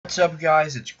What's up,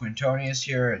 guys? It's Quintonius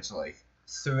here. It's like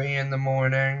 3 in the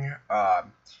morning.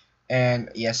 And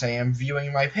yes, I am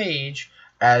viewing my page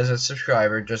as a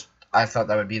subscriber. I thought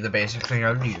that would be the basic thing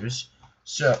I would use.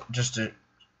 So,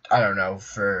 I don't know,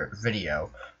 for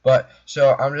video.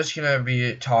 So I'm just gonna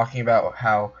be talking about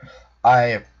how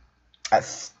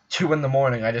at 2 in the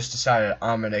morning, I just decided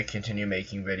I'm gonna continue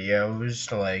making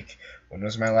videos. Like, when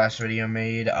was my last video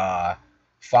made?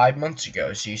 5 months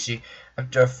ago. So you see,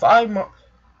 after 5 months.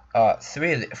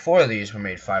 4 of these were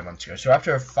made 5 months ago. So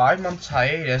after a 5 month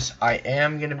hiatus, I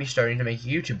am going to be starting to make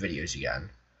YouTube videos again.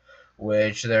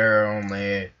 Which there are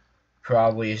only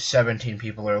probably 17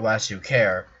 people or less who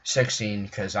care. 16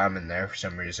 because I'm in there for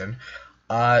some reason.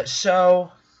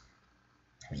 So,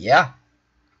 yeah.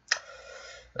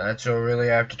 That's what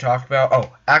really I have to talk about.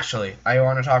 Oh, actually, I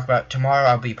want to talk about tomorrow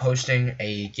I'll be posting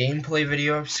a gameplay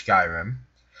video of Skyrim.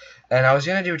 And I was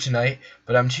going to do it tonight,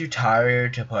 but I'm too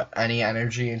tired to put any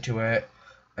energy into it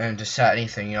and to set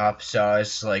anything up, so I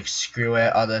was like, screw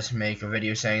it, I'll just make a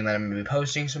video saying that I'm going to be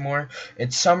posting some more.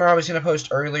 It's summer, I was going to post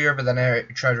earlier, but then I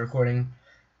tried recording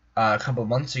a couple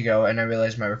months ago, and I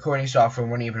realized my recording software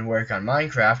wouldn't even work on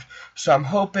Minecraft, so I'm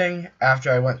hoping, after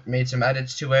I made some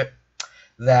edits to it,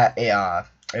 that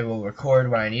it will record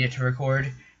when I need it to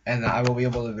record, and that I will be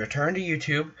able to return to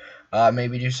YouTube,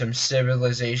 maybe do some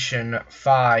Civilization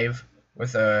 5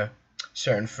 with a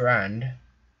certain friend.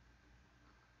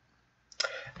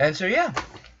 And so yeah,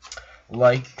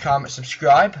 like, comment,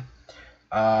 subscribe.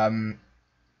 Probably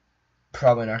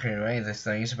not going to do any of these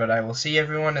things, but I will see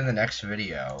everyone in the next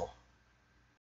video.